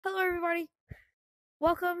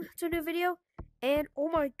Welcome to a new video. And oh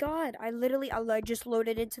my god, I just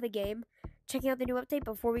loaded into the game, checking out the new update.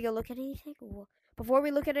 Before we look at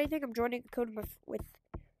anything, I'm joining a code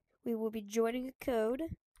we will be joining a code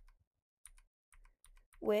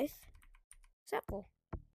with Sepple.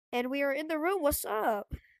 And we are in the room. What's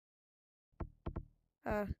up?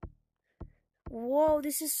 Whoa,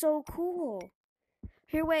 this is so cool.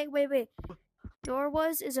 Here, wait.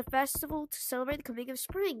 Norwuz is a festival to celebrate the coming of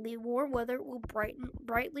spring. The warm weather will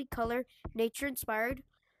brightly color nature-inspired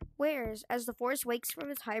wares as the forest wakes from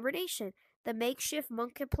its hibernation. The makeshift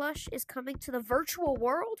monkey plush is coming to the virtual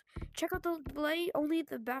world. Check out the display. Only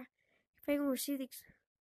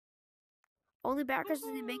backers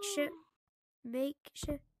of the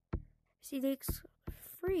makeshift see the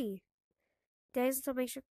free. Days until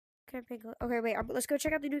makeshift campaign. Okay, wait. Let's go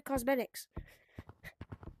check out the new cosmetics.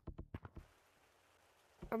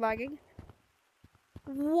 I'm lagging.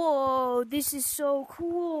 Whoa, this is so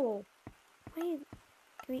cool. Wait,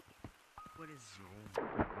 can we...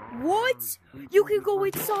 What? You can go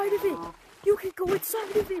inside of it.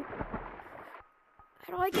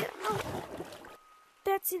 How do I get out?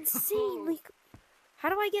 That's insane. Like, how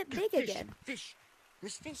do I get big again? Fish.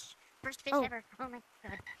 There's fish. First fish ever. Oh my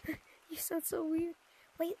god. You sound so weird.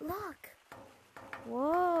 Wait, look.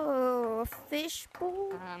 Whoa, a fish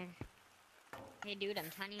bowl? Hey dude, I'm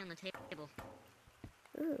tiny on the table.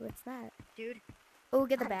 Ooh, what's that? Dude. Oh,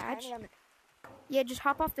 get the badge? Yeah, just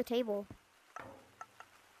hop off the table.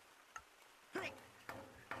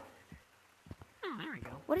 Oh, there we go.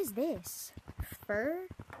 What is this? Fur?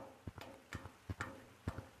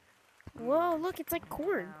 Whoa, look, it's like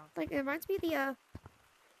corn. Like, it reminds me of the,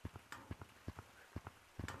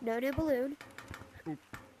 No balloon.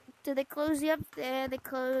 Did they close the up? They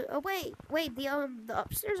close. Oh wait, the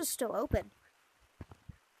upstairs is still open.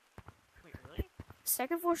 Wait, really?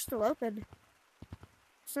 Second floor's still open.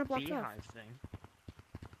 It's not blocked off. Thing.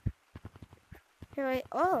 Here, wait.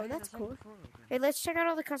 Oh, that's cool. Hey, let's check out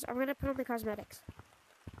all the I'm gonna put on the cosmetics.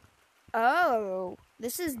 Oh,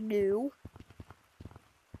 this is new.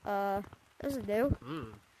 This is new.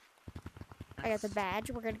 I got the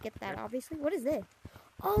badge. We're gonna get that, obviously. What is this?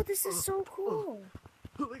 Oh, this is so cool.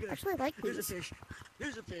 Oh my god. Actually, I like these.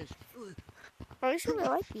 There's a fish. I actually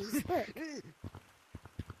like these. Look.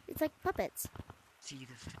 It's like puppets. See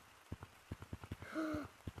the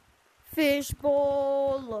Fish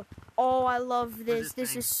bowl. Oh, I love this.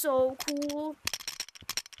 This is so cool.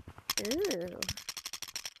 Ooh.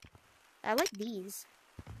 I like these.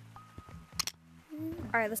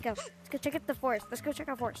 Alright, let's go. Let's go check out the forest. Let's go check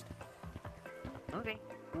out forest. Okay.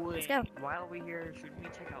 Let's go. While we're here, should we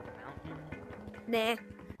check out mountain? Nah.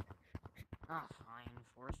 Ah, fine.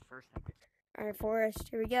 Forest first. Alright, forest.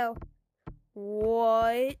 Here we go.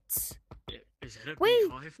 What? Is that a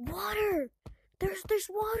beehive? Water! There's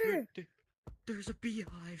water! There's a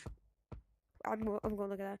beehive. I'm gonna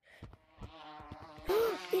look at that.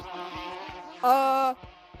 Wait. Ah!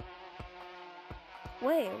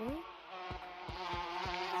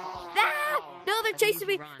 No, they're chasing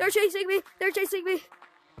me! They're chasing me!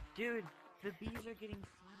 Dude, the bees are getting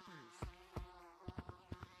flowers.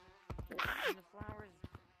 And the flowers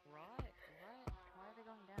rot? What? Why are they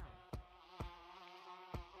going down?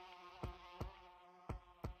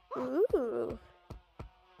 Ooh.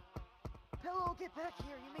 Hello, get back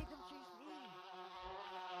here! You made them chase me!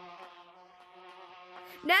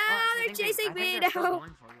 No, they're chasing me now!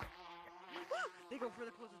 They go for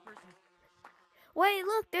the closest person. Wait,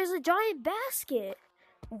 look, there's a giant basket.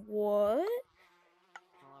 What? Well,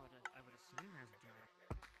 I would assume there's a giant.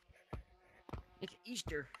 It's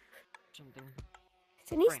Easter. Something.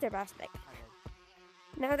 It's an Easter basket.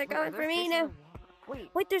 No, they're going for me now.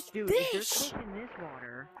 Wait, there's fish! There's fish in this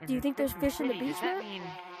water. Do you think there's fish in the beach now?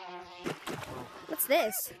 What's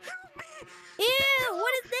this? Ew,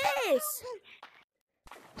 what is this?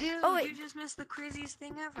 Dude, oh, wait. You just missed the craziest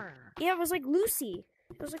thing ever. Yeah, it was like Lucy.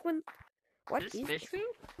 It was like when... What is fish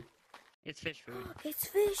food? It's fish food. It's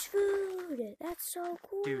fish food. That's so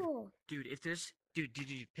cool. Dude, if there's... Dude,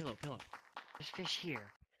 pillow. There's fish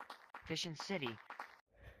here. Fish in city.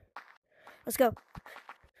 Let's go.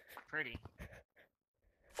 Pretty.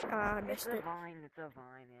 I missed it. It's a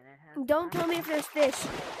vine, and it has... Don't tell me if there's fish.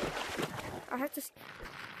 I have to...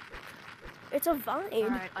 It's a vine.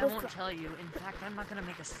 Alright, I won't tell you. In fact, I'm not gonna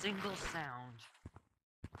make a single sound.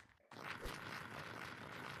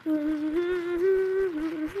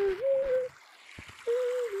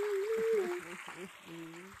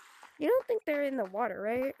 You don't think they're in the water,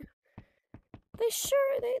 right? There's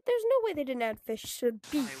no way they didn't add fish to the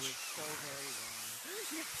beach. I was so very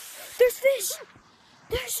wrong. There's fish!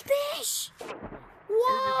 There's fish!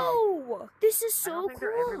 Whoa! This This is I don't so think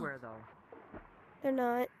they're cool. everywhere though. They're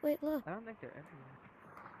not. Wait, look. I don't think they're everywhere.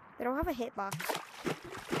 They don't have a hitbox. Oh,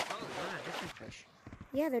 those are different fish.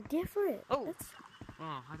 Yeah, they're different. Oh. That's...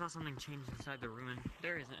 Oh, I thought something changed inside the ruin.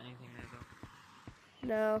 There isn't anything there though.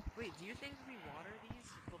 No. Wait, do you think if we water these,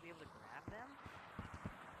 we'll be able to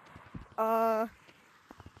grab them?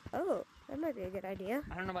 Oh, that might be a good idea.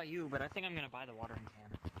 I don't know about you, but I think I'm gonna buy the watering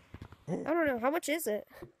can. I don't know. How much is it?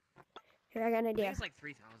 Here, I got an I think idea. it's like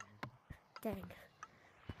 3,000. Dang.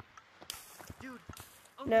 Dude.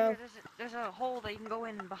 Oh, No. Here, there's a hole that you can go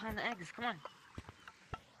in behind the eggs. Come on.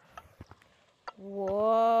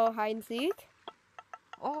 Whoa, hide and seek?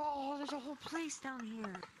 Oh, there's a whole place down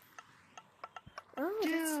here. Oh,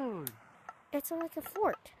 Dude. it's like a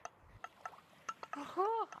fort.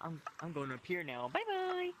 I'm going up here now. Bye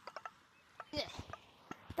bye.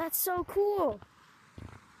 That's so cool.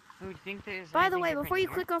 Oh, do you think there's By the anything way, different before you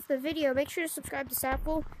here? click off the video, make sure to subscribe to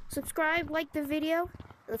Sapple. Subscribe, like the video.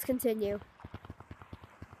 Let's continue.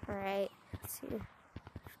 Alright, let's see.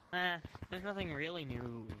 There's nothing really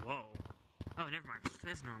new. Whoa. Oh, never mind.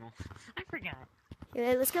 That's normal. I forgot.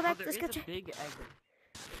 Yeah, let's go back. Oh, Let's go check. big egg.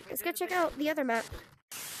 Let's go check out the other map.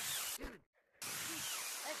 Dude.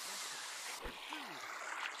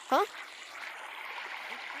 Huh?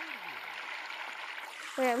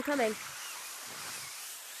 Wait, I'm coming.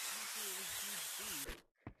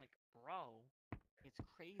 Like, bro, it's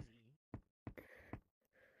crazy.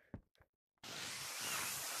 I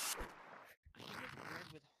think it's bread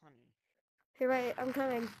with honey. Here, wait, I'm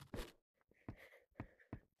coming. I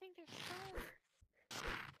think there's sour.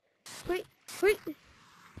 Wait, wait.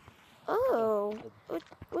 Oh,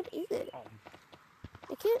 what is it? Oh,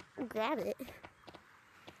 I can't grab it.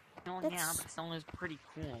 no, yeah, That's- but stone is pretty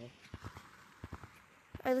cool.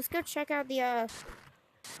 Alright, let's go check out the, Let's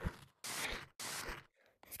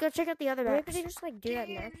go check out the other map. Maybe they just, like, do that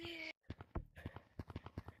next.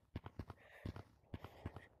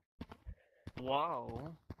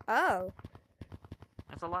 Whoa. Oh,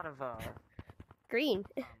 That's a lot of, green.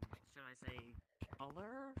 should I say,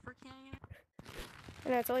 color for canyon?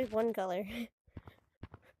 No, it's always one color. Do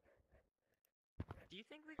you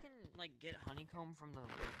think we can, like, get honeycomb from the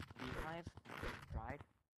beehive dried?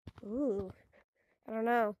 Ooh, I don't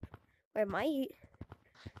know. I might.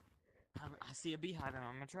 I see a beehive and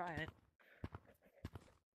I'm gonna try it.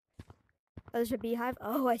 Oh, there's a beehive.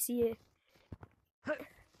 Oh, I see it.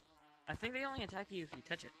 I think they only attack you if you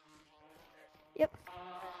touch it. Yep.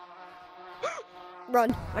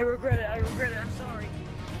 Run. I regret it, I'm sorry.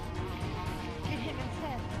 Get him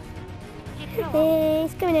instead. Get him. Hey,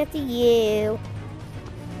 he's coming after you.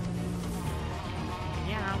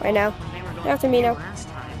 Yeah, Right now. they were going After me now. last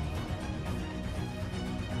time.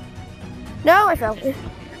 No, I fell.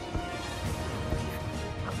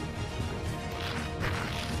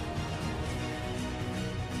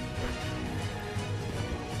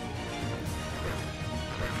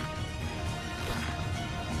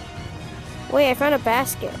 Wait, I found a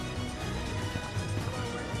basket.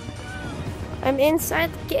 I'm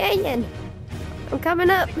inside the canyon. I'm coming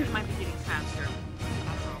up. I think we might be getting faster. I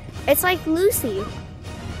don't know. It's like Lucy.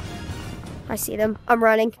 I see them. I'm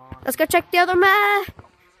running. Let's go check the other map.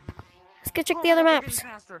 Let's go check the other Oh, they're getting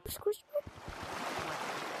maps. faster.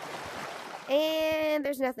 And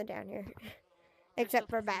there's nothing down here. There's Except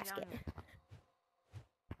for a still something basket. down here.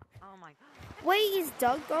 Oh my god. Wait, is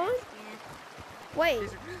Doug gone? Wait,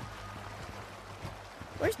 There's a-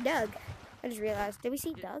 where's Doug? I just realized. Did we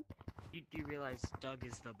see Doug? You do realize Doug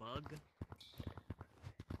is the bug?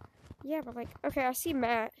 Yeah, but like, okay, I see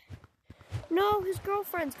Matt. No, his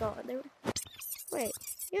girlfriend's gone. Wait,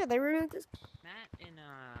 yeah, they removed this. Matt and,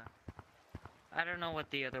 I don't know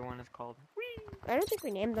what the other one is called. Whee! I don't think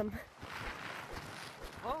we named them.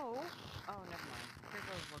 Oh! Oh, never mind. Here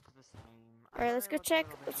those look the same. I Alright, let's thought they go looked a check.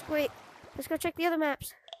 little bit Let's different. wait. Let's go check the other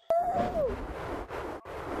maps.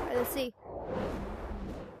 Alright, let's see.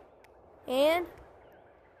 And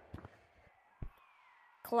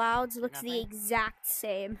clouds looks the Nothing? exact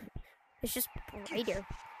same. It's just brighter.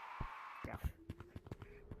 Yeah.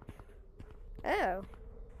 Oh.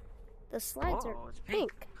 The slides are Oh, it's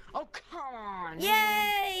pink. pink. Oh, come on!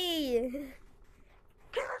 Yay!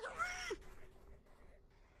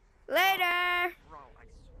 Later! Bro, I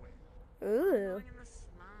swear. Ooh. Going in the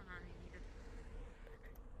slide.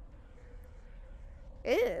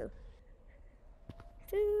 Ooh.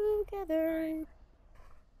 Together.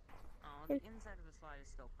 Oh, the inside of the slide is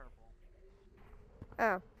still purple.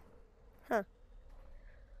 Oh. Huh.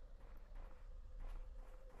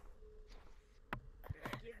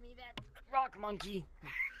 Give me that rock monkey!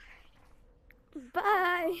 Bye.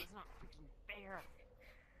 Oh, that's not freaking fair.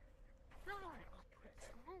 No, I'll put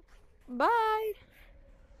smoke. Bye.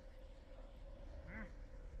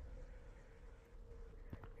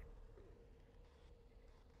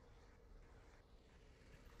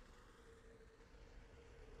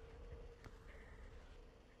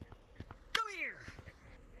 Come here!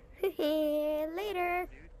 Later.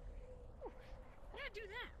 Why did I do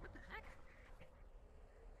that? What the heck?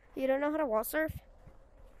 You don't know how to wall surf?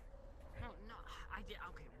 No, I did.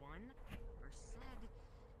 Okay, one, or said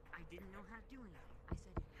I didn't know how to do anything. I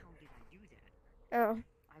said, how did I do that? Oh.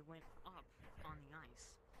 I went up on the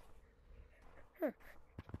ice.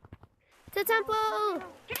 To temple!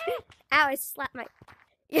 Ow, I slapped my...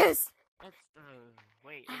 Yes! That's,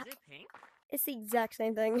 wait, is it pink? It's the exact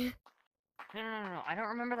same thing. No. I don't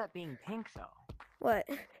remember that being pink, though. What?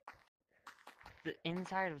 The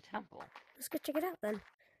inside of temple. Let's go check it out, then.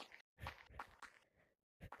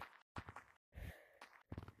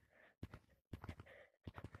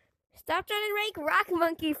 Stop trying to make Rock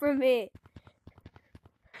Monkey from me!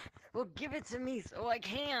 Well, give it to me so I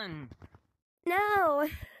can! No!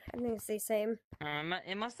 I think it's the same.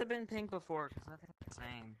 It must have been pink before, because I think it's the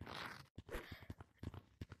same.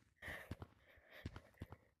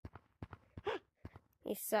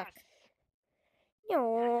 You suck.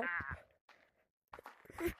 No.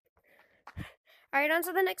 Alright, on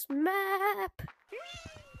to the next map!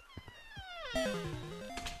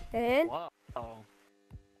 And... Whoa.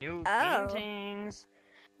 New Oh. paintings!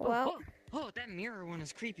 Well... Oh, that mirror one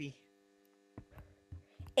is creepy.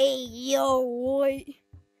 Hey, yo, what?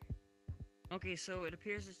 Okay, so it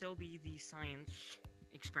appears to still be the science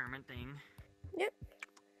experiment thing. Yep.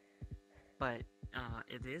 But,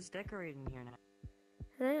 it is decorating here now.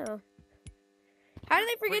 I know. How did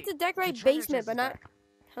they forget Wait, to decorate the treasure basement, chest but is not... back.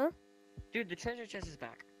 Huh? Dude, the treasure chest is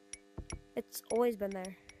back. It's always been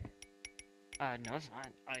there. No, it's not.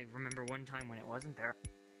 I remember one time when it wasn't there.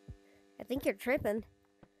 I think you're tripping.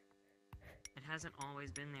 It hasn't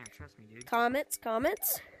always been there, trust me, dude. Comments?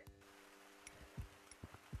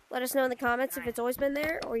 Let us know in the comments if it's always been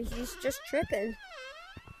there or he's just tripping.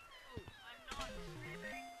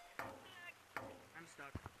 I'm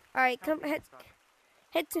stuck. Alright, come Help me, I'm stuck.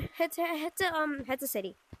 head to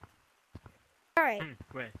city. Alright,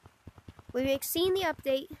 Wait. we've seen the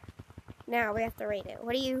update. Now we have to rate it.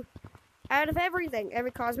 What do you, out of everything,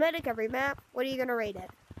 every cosmetic, every map, what are you gonna rate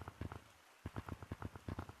it?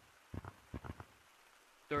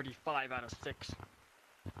 35 out of 6.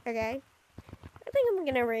 Okay. I think I'm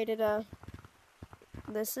gonna rate it,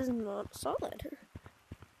 this is not solid.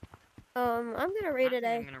 I'm gonna rate it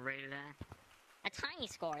I'm a, gonna rate it A tiny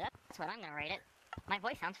score, that's what I'm gonna rate it. My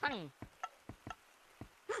voice sounds funny.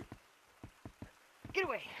 Get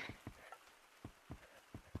away!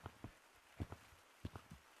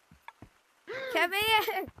 come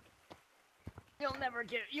here! You'll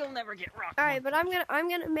never get rock. Alright, but I'm gonna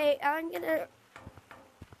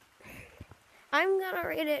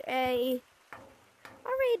rate it a,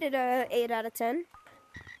 I'll rate it a 8 out of 10.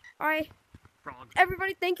 Alright, Frog.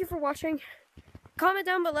 everybody, thank you for watching. Comment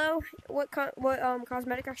down below what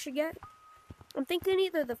cosmetic I should get. I'm thinking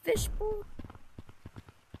either the fishbowl.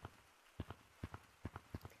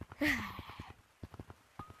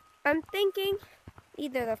 I'm thinking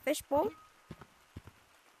either the fishbowl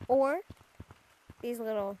or these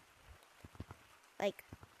little, like,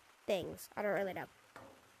 things. I don't really know.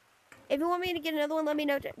 If you want me to get another one, let me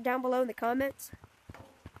know down below in the comments.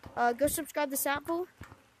 Go subscribe to Sapple.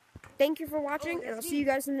 Thank you for watching, and I'll see you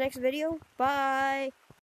guys in the next video. Bye.